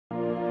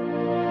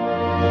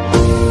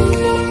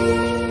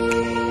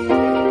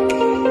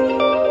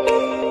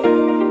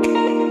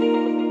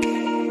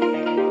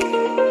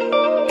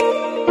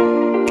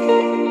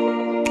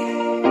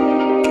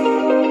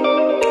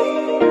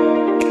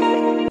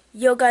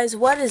Yo guys,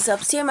 what is up?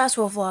 CMS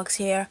Wolf Vlogs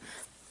here.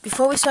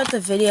 Before we start the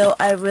video,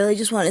 I really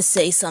just want to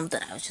say something.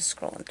 I was just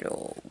scrolling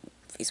through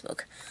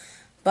Facebook.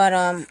 But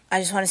I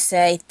just want to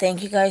say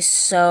thank you guys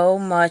so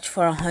much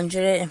for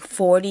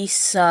 140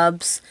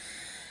 subs.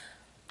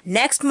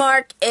 Next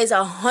mark is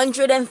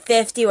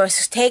 150. We're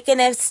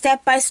taking it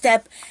step by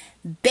step,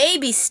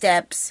 baby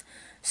steps.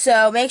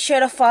 So make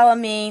sure to follow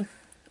me.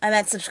 I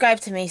meant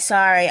subscribe to me.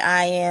 Sorry,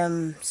 I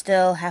am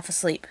still half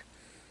asleep.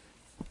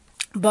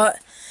 But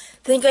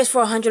thank you guys for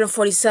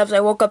 140 subs.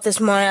 I woke up this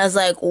morning, I was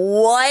like,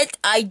 what?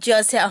 I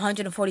just hit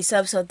 140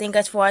 subs. So thank you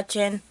guys for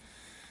watching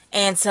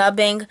and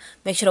subbing.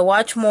 Make sure to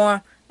watch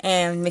more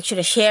and make sure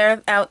to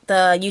share out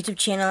the YouTube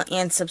channel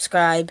and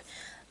subscribe.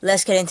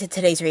 Let's get into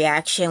today's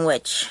reaction,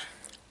 which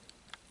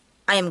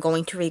I am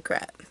going to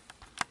regret.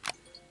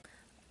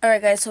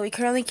 Alright guys, so we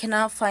currently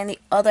cannot find the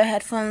other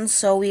headphones,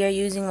 so we are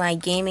using my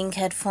gaming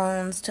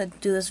headphones to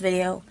do this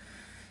video.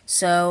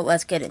 So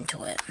let's get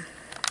into it.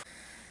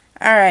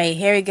 Alright,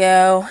 here we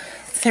go.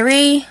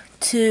 3,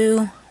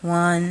 2,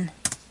 1.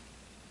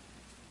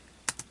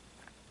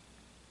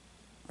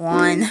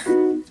 1.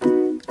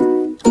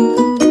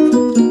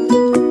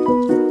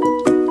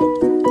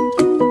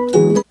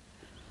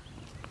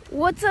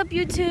 What's up,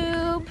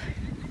 YouTube?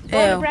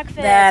 Ew, breakfast.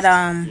 that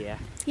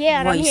Yeah,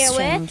 and I'm voice here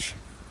change.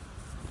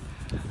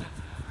 with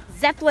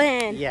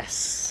Zeppelin.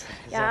 Yes.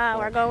 Yeah,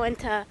 we're going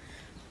to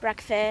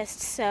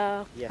breakfast,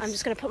 so Yes. I'm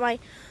just gonna put my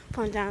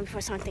phone down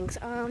before starting things.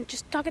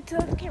 Just talking to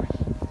the camera.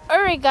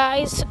 Alright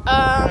guys,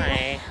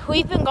 Hi.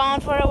 we've been gone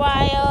for a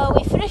while.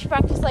 We finished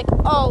breakfast like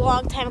a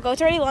long time ago.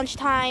 It's already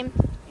lunchtime.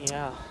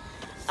 Yeah.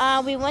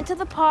 We went to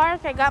the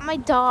park. I got my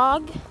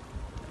dog.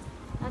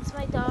 That's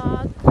my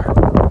dog.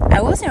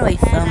 I wasn't really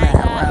filming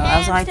that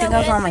well. I think I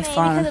was on my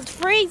phone. Because it's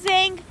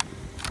freezing.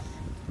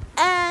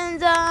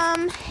 And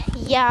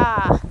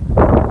yeah.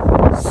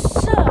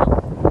 So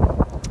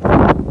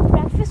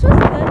breakfast was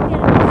good. We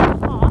had a nice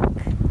talk.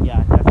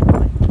 Yeah,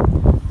 definitely.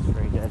 It's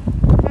very good.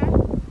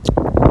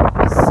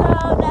 So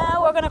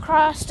now we're gonna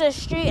cross the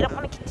street and I'm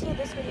gonna continue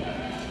this video.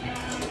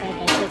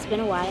 Alright guys, so it's been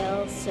a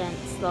while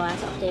since the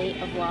last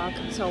update of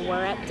vlog. So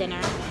we're at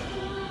dinner.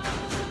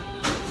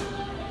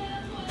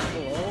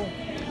 Hello.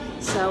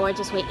 So we're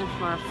just waiting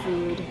for our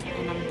food,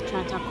 and I'm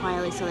trying to talk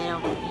quietly so they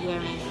don't hear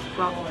me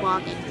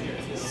vlogging.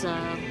 So,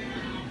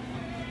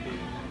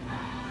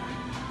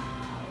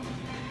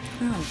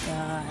 Oh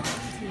god.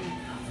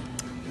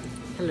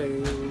 Hello.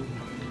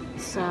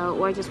 so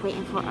we're just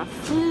waiting for our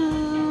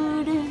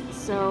food.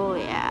 So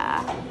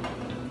yeah.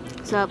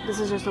 So this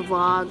is just a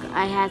vlog.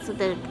 I had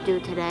something to do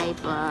today,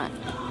 but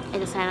I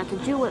decided not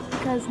to do it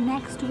because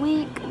next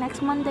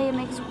Monday, it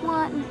makes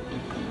 1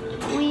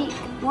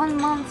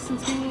 month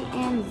since me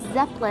and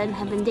Zeppelin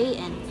have been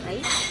dating,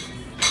 right?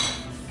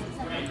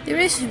 The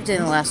relationship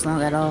didn't last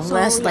long at all. It So,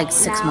 lasted like yeah,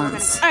 6 now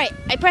months. Alright,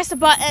 I pressed the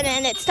button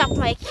and it stopped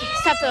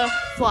the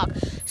vlog.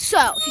 So,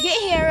 if you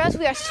can't hear us,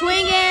 we are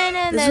swinging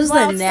and This there's was the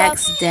loud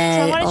next stuff. day.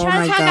 So I'm gonna Oh try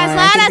my to talk god. as I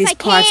loud think as these I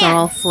parts can. are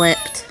all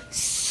flipped.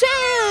 So,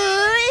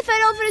 if I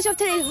don't finish up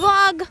today's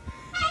vlog,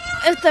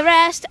 with the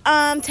rest,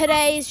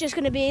 today is just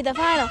gonna be the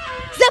final.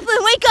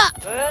 Zeppelin, wake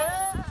up!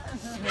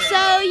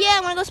 So yeah,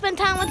 I'm gonna go spend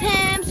time with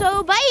him.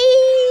 So bye.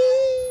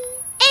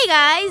 Hey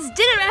guys,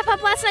 didn't wrap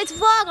up last night's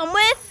vlog. I'm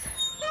with.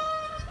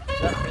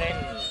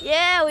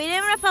 Yeah, we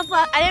didn't wrap up.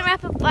 I didn't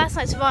wrap up last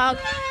night's vlog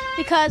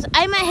because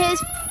I met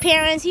his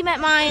parents, he met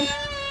mine,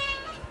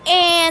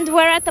 and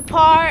we're at the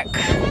park.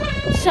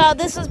 So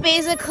this is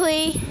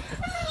basically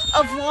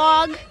a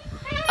vlog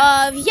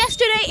of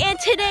yesterday and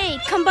today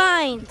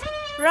combined,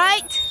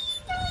 right?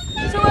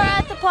 So we're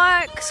at the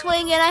park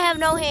swinging. I have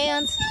no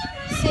hands.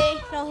 See,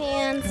 no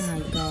hands. Oh my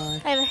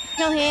god. I have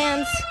no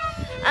hands.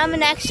 I'm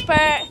an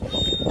expert.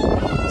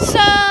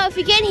 So if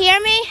you can't hear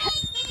me,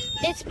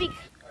 it's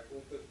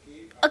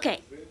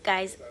okay,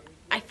 guys.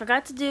 I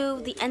forgot to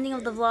do the ending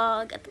of the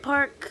vlog at the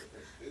park.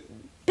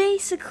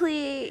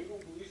 Basically,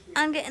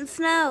 I'm getting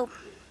snow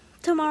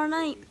tomorrow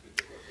night.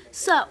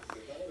 So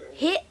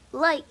hit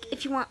like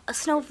if you want a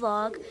snow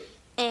vlog,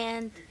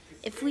 and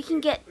if we can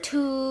get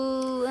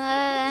to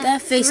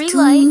That face 3 too,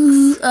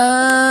 likes.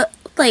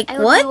 like I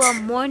will what? do a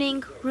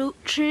morning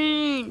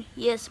routine.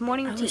 Yes,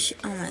 morning routine.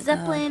 Oh my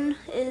Zeppelin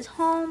is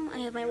home. I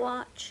have my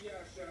watch.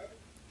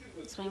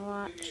 It's my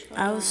watch.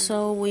 I was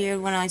so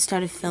weird when I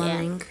started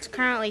filming. Yeah, it's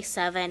currently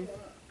 7.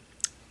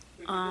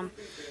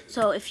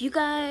 So if you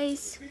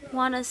guys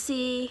want to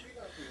see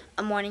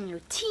a morning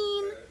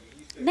routine,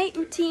 night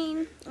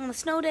routine on a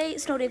snow day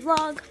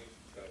vlog,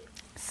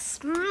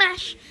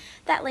 smash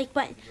that like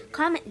button,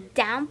 comment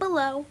down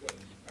below,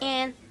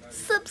 and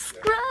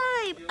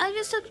subscribe. I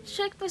just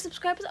checked my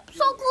subscribers. I'm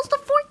so close to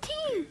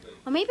 14.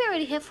 Or maybe I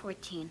already hit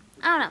 14.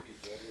 I don't know.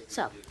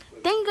 So,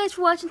 thank you guys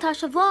for watching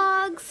Tasha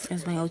Vlogs.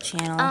 There's my old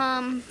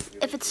channel.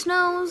 If it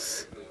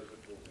snows,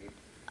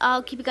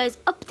 I'll keep you guys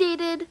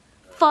updated.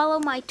 Follow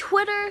my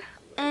Twitter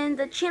and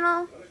the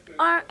channel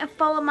art, and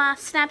follow my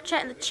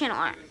Snapchat and the channel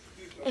art.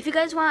 If you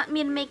guys want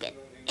me to make an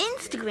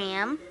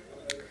Instagram,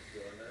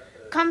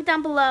 comment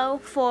down below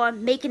for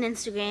make an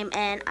Instagram,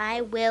 and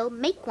I will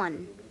make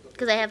one.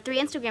 because I have 3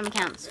 Instagram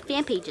accounts,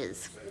 fan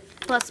pages,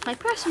 plus my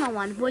personal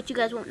one, which you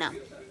guys won't know.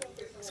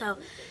 So,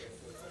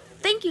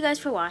 thank you guys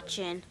for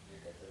watching.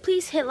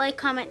 Please hit like,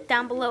 comment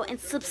down below, and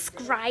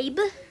subscribe.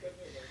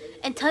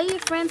 And tell your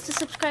friends to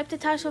subscribe to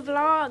Tasha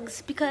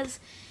Vlogs, because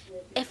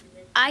if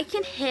I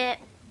can hit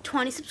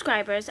 20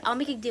 subscribers, I'll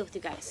make a deal with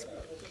you guys.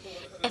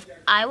 If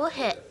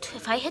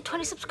I hit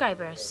 20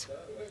 subscribers,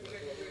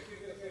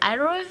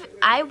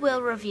 I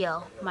will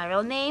reveal my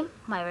real name,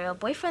 my real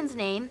boyfriend's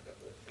name,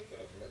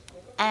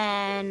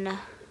 and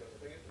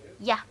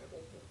yeah.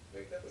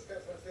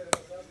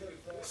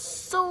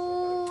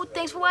 So,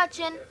 thanks for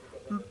watching.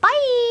 Bye!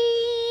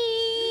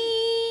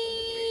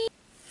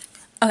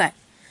 Okay,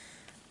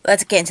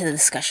 let's get into the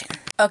discussion.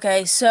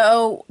 Okay,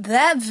 so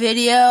that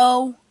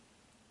video,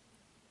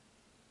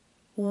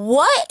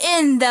 what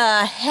in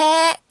the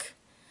heck?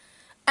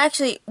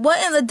 Actually,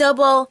 what in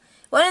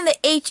the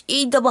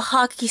HE double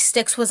hockey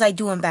sticks was I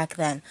doing back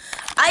then?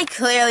 I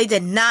clearly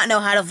did not know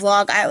how to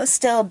vlog. I was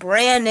still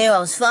brand new. I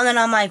was filming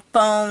on my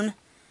phone. I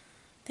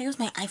think it was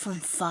my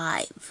iPhone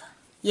 5.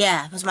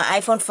 Yeah, it was my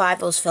iPhone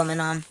 5 I was filming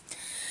on.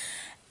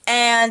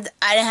 And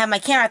I didn't have my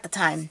camera at the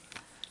time.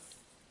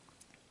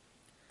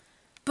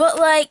 But,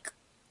 like,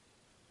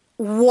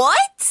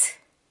 what?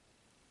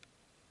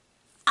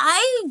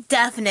 I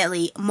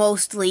definitely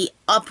mostly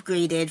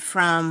upgraded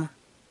from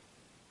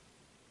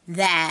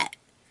that.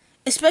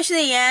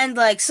 Especially the end,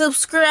 like,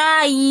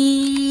 subscribe.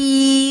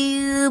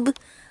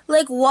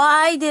 Like,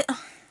 why did...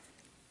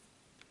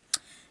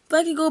 If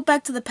I could go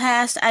back to the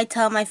past, I'd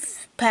tell my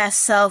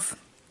past self,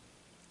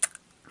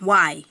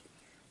 why?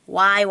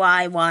 Why?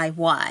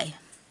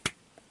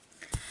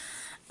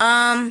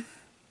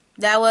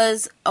 That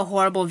was a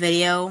horrible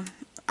video.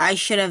 I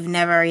should have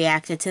never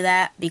reacted to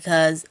that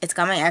because it's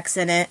got my ex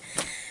in it.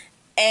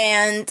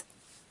 And,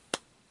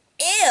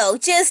 ew,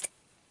 just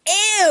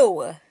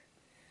ew.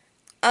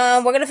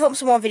 We're gonna film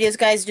some more videos,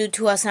 guys, due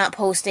to us not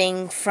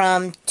posting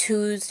from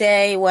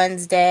Tuesday,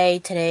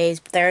 Wednesday, today's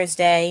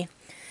Thursday.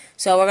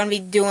 So we're gonna be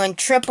doing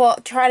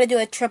try to do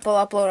a triple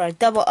upload or a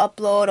double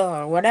upload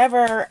or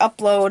whatever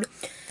upload.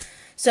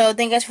 So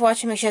thank you guys for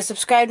watching. Make sure to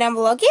subscribe down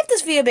below. Give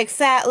this video a big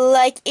fat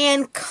like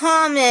and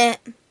comment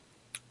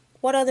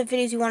what other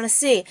videos you want to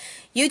see.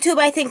 YouTube,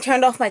 I think,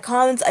 turned off my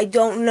comments. I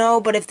don't know,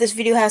 but if this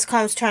video has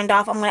comments turned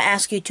off, I'm gonna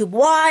ask YouTube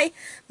why.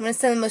 I'm gonna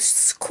send them a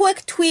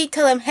quick tweet,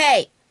 tell them,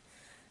 hey,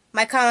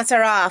 my comments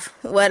are off.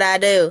 What I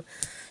do.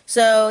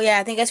 So,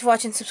 yeah, thank you guys for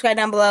watching. Subscribe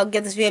down below.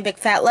 Give this video a big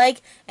fat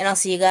like. And I'll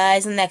see you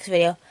guys in the next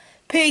video.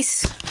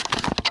 Peace.